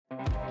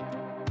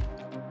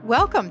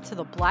Welcome to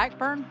the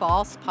Blackburn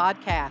Boss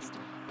Podcast,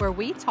 where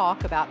we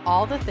talk about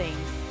all the things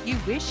you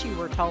wish you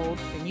were told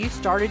when you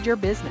started your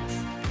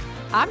business.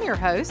 I'm your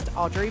host,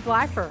 Audrey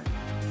Blackburn,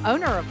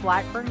 owner of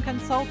Blackburn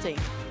Consulting,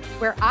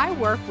 where I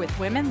work with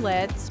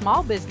women-led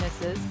small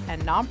businesses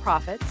and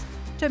nonprofits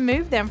to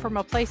move them from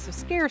a place of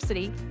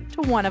scarcity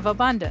to one of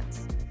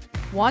abundance.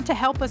 Want to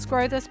help us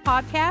grow this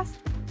podcast?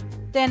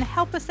 Then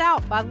help us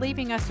out by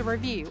leaving us a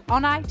review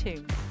on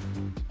iTunes.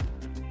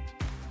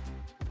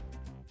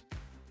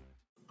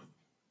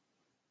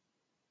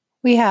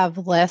 We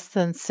have less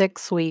than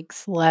 6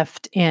 weeks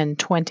left in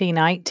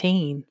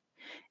 2019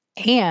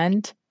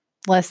 and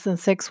less than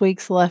 6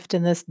 weeks left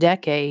in this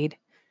decade.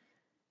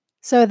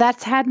 So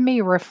that's had me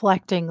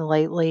reflecting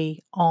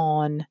lately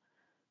on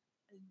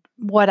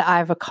what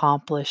I've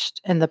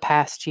accomplished in the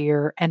past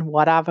year and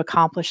what I've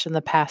accomplished in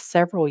the past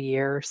several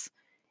years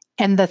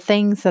and the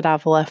things that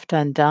I've left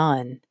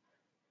undone.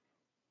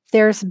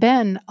 There's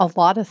been a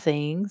lot of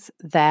things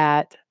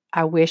that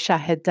I wish I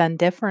had done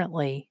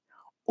differently,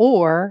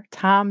 or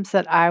times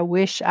that I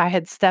wish I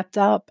had stepped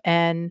up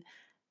and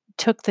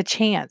took the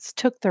chance,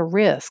 took the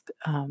risk,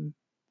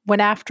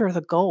 went after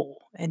the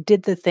goal and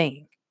did the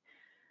thing.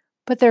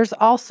 But there's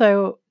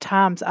also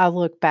times I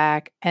look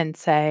back and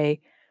say,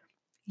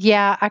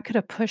 yeah, I could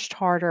have pushed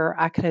harder.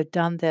 I could have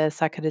done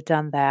this. I could have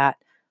done that.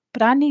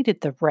 But I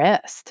needed the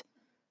rest.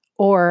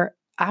 Or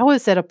I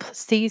was at a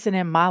season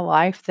in my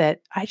life that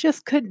I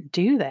just couldn't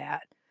do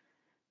that.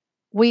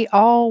 We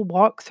all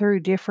walk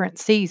through different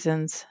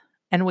seasons,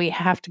 and we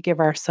have to give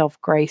ourselves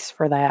grace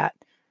for that,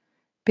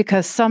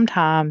 because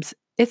sometimes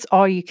it's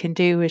all you can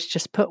do is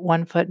just put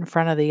one foot in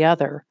front of the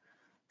other.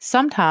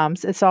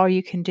 Sometimes it's all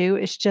you can do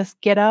is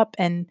just get up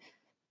and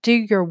do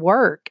your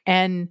work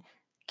and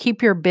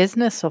keep your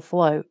business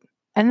afloat.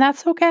 And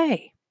that's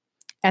okay.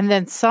 And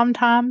then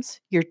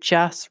sometimes you're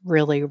just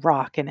really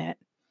rocking it.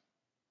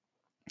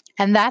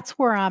 And that's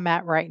where I'm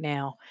at right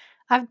now.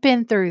 I've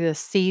been through this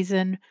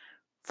season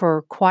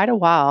for quite a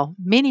while,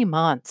 many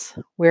months,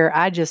 where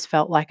I just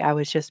felt like I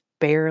was just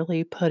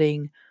barely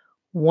putting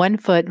one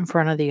foot in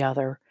front of the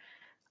other.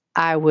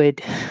 I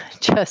would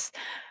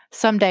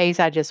some days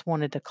I just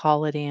wanted to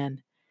call it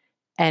in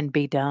and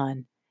be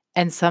done.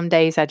 And some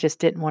days I just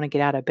didn't want to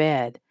get out of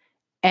bed.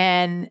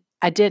 And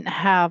I didn't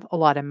have a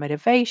lot of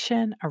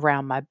motivation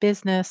around my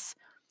business.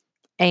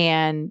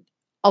 And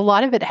a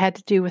lot of it had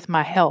to do with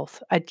my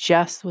health. I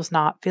just was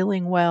not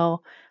feeling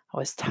well. I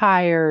was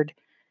tired.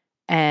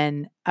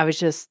 And I was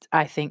just,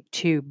 I think,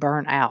 too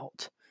burnt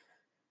out.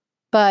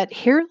 But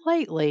here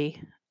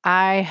lately,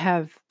 I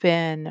have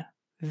been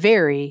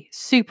very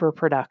super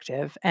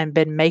productive and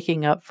been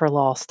making up for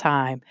lost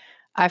time.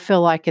 I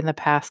feel like in the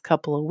past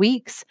couple of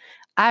weeks,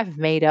 I've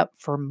made up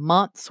for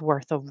months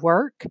worth of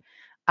work.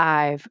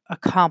 I've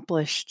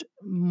accomplished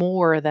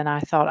more than I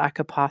thought I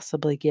could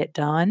possibly get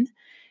done,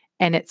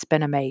 and it's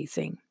been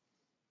amazing.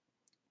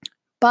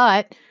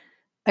 But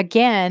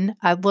again,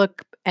 I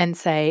look and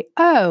say,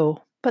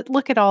 oh, but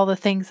look at all the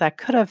things I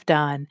could have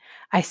done.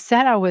 I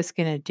said I was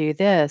going to do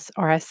this,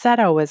 or I said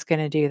I was going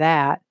to do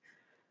that.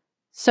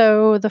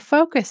 So the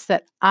focus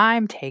that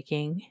I'm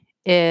taking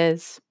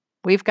is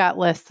we've got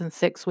less than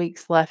 6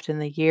 weeks left in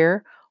the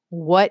year.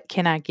 What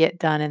can I get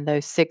done in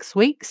those 6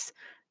 weeks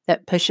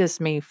that pushes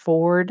me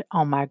forward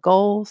on my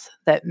goals,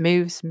 that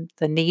moves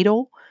the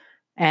needle,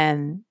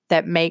 and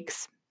that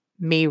makes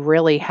me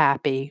really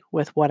happy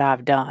with what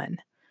I've done?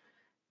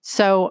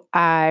 So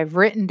I've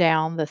written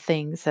down the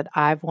things that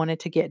I've wanted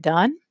to get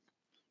done,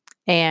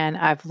 and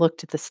I've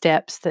looked at the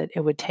steps that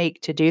it would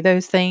take to do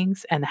those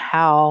things and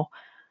how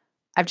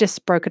I've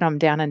just broken them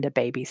down into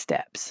baby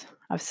steps.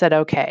 I've said,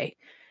 okay,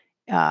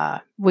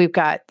 we've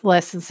got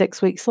less than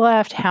 6 weeks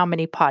left. How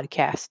many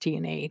podcasts do you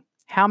need?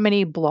 How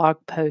many blog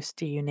posts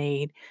do you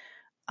need?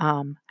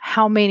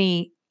 How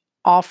many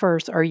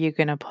offers are you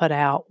going to put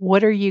out?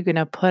 What are you going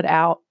to put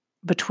out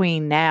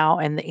between now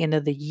and the end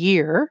of the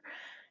year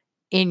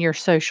in your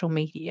social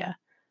media?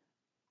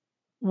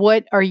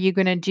 What are you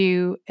going to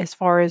do as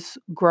far as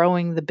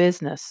growing the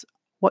business?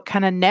 What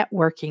kind of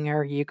networking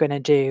are you going to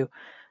do?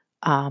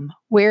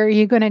 Where are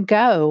you going to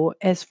go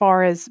as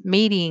far as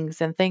meetings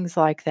and things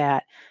like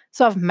that?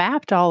 So I've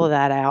mapped all of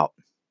that out.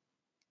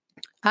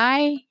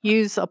 I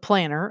use a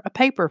planner, a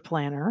paper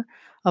planner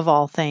of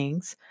all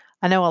things.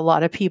 I know a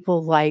lot of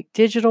people like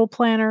digital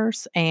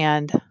planners,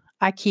 and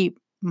I keep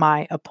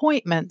my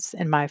appointments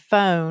in my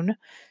phone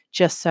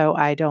just so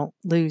I don't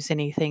lose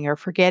anything or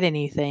forget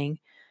anything.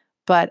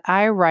 But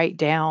I write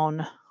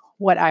down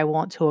what I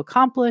want to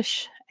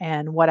accomplish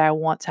and what I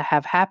want to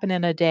have happen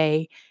in a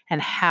day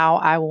and how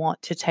I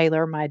want to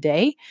tailor my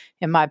day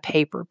in my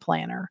paper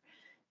planner.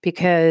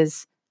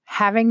 Because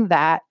having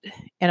that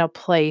in a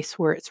place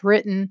where it's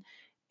written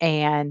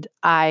and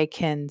I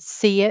can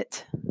see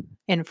it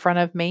in front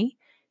of me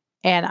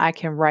and I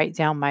can write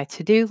down my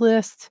to-do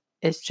list,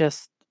 it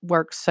just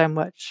works so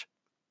much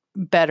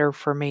better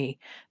for me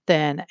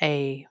than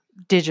a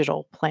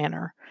digital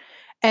planner.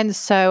 And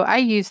so I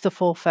use the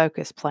Full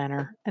Focus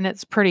Planner, and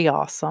it's pretty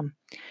awesome.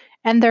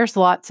 And there's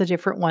lots of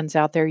different ones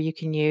out there you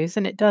can use,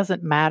 and it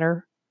doesn't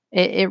matter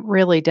It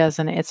really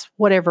doesn't. It's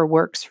whatever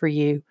works for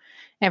you.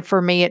 And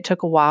for me, it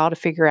took a while to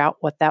figure out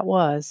what that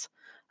was.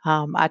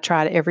 I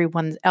tried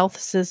everyone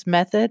else's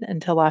method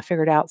until I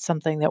figured out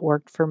something that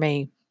worked for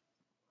me.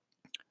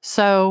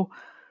 So,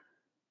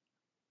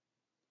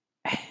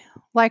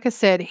 like I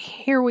said,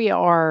 here we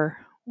are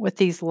with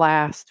these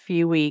last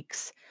few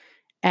weeks,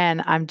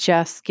 and I'm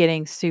just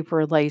getting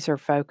super laser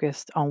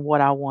focused on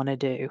what I want to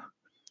do.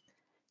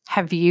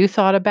 Have you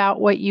thought about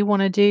what you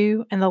want to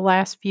do in the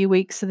last few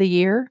weeks of the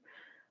year?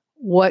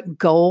 What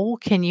goal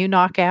can you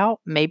knock out?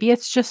 Maybe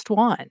it's just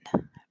one.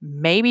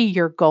 Maybe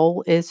your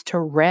goal is to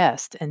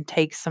rest and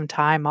take some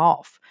time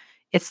off.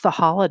 It's the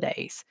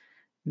holidays.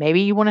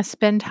 Maybe you want to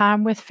spend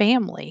time with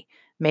family.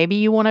 Maybe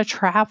you want to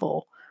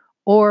travel.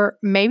 Or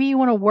maybe you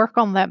want to work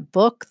on that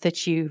book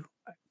that you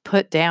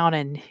put down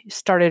and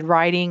started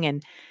writing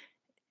and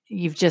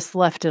you've just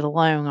left it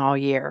alone all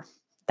year.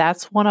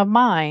 That's one of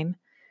mine.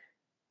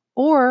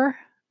 Or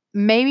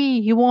maybe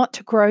you want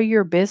to grow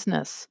your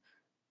business.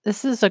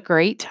 This is a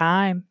great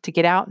time to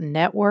get out and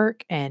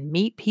network and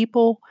meet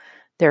people.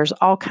 There's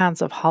all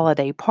kinds of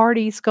holiday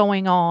parties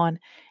going on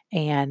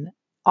and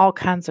all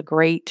kinds of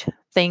great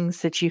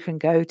things that you can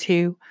go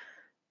to.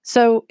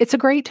 So it's a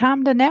great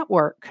time to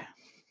network.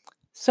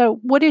 So,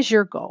 what is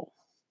your goal?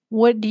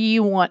 What do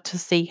you want to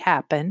see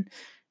happen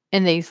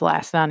in these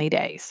last 90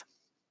 days?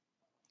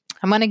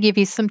 I'm going to give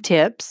you some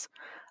tips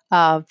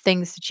of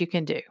things that you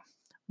can do.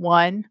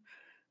 One,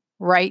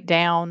 write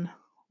down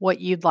what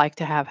you'd like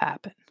to have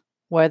happen,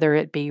 whether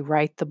it be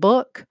write the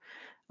book,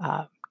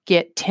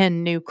 get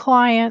 10 new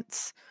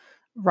clients,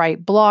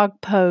 write blog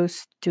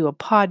posts, do a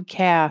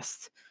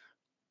podcast,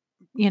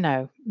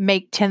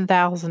 make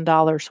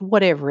 $10,000,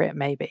 whatever it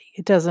may be.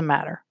 It doesn't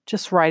matter.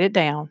 Just write it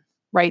down.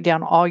 Write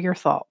down all your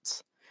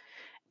thoughts.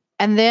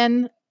 And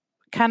then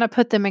kind of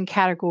put them in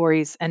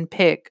categories and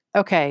pick,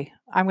 okay,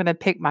 I'm going to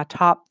pick my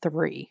top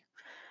 3.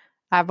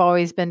 I've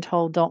always been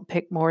told don't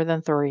pick more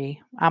than 3.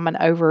 I'm an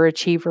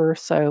overachiever,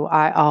 so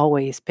I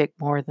always pick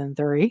more than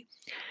 3.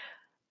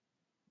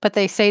 But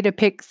they say to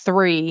pick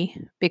 3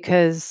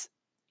 because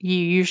you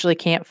usually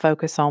can't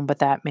focus on but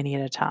that many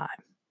at a time,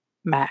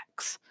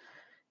 max.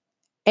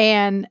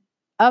 And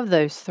of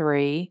those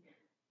 3,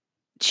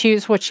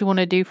 choose what you want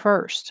to do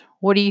first.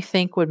 What do you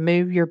think would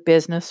move your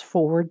business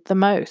forward the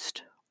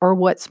most? Or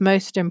what's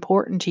most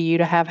important to you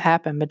to have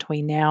happen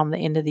between now and the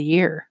end of the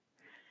year?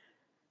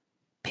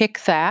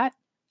 Pick that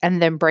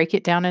and then break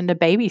it down into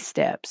baby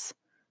steps.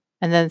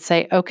 And then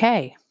say,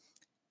 okay,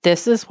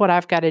 this is what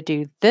I've got to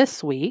do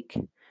this week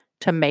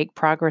to make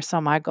progress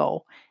on my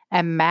goal.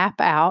 And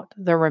map out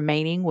the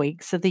remaining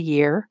weeks of the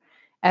year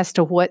as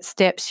to what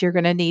steps you're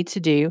going to need to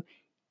do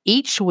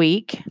each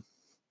week,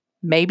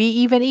 maybe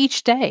even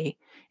each day.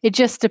 It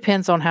just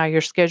depends on how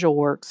your schedule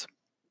works.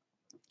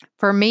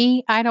 For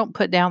me, I don't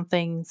put down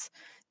things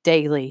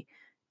daily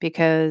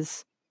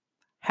because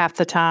half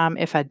the time,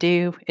 if I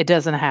do, it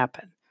doesn't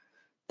happen.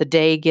 The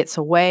day gets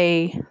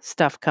away,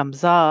 stuff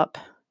comes up,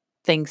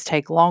 things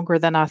take longer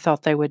than I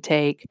thought they would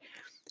take.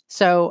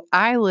 So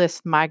I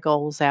list my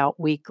goals out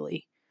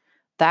weekly.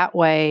 That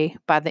way,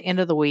 by the end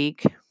of the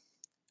week,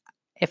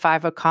 if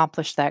I've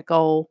accomplished that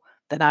goal,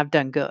 then I've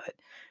done good.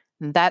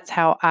 And that's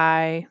how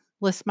I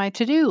list my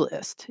to-do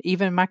list,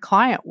 even my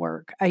client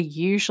work. I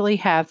usually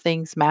have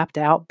things mapped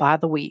out by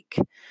the week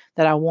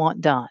that I want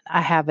done.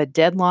 I have a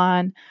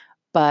deadline,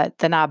 but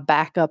then I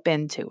back up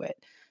into it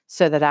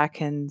so that I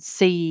can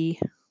see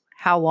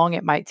how long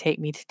it might take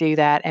me to do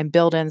that and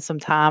build in some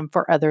time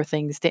for other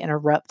things to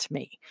interrupt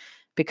me.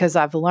 Because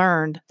I've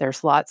learned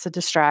there's lots of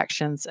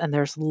distractions and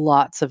there's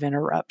lots of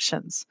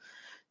interruptions.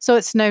 So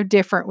it's no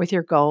different with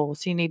your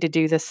goals. You need to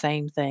do the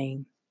same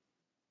thing.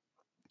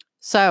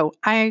 So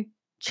I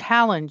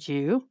challenge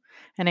you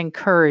and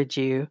encourage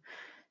you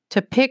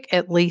to pick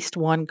at least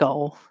one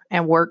goal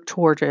and work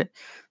toward it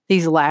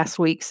these last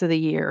weeks of the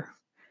year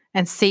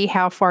and see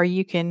how far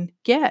you can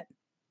get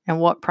and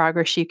what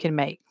progress you can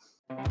make.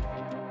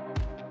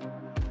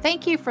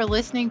 Thank you for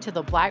listening to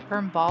the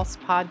Blackburn Boss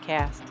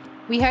Podcast.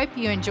 We hope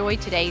you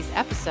enjoyed today's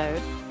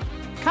episode.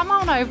 Come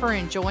on over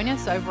and join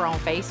us over on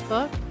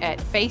Facebook at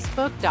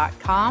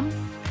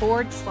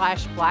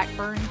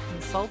facebook.com/Blackburn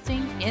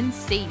Consulting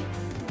NC.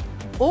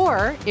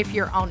 Or if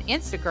you're on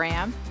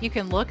Instagram, you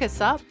can look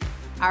us up.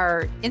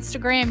 Our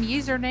Instagram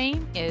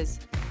username is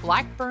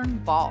Blackburn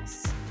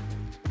Boss.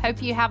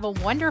 Hope you have a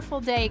wonderful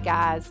day,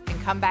 guys,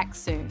 and come back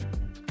soon.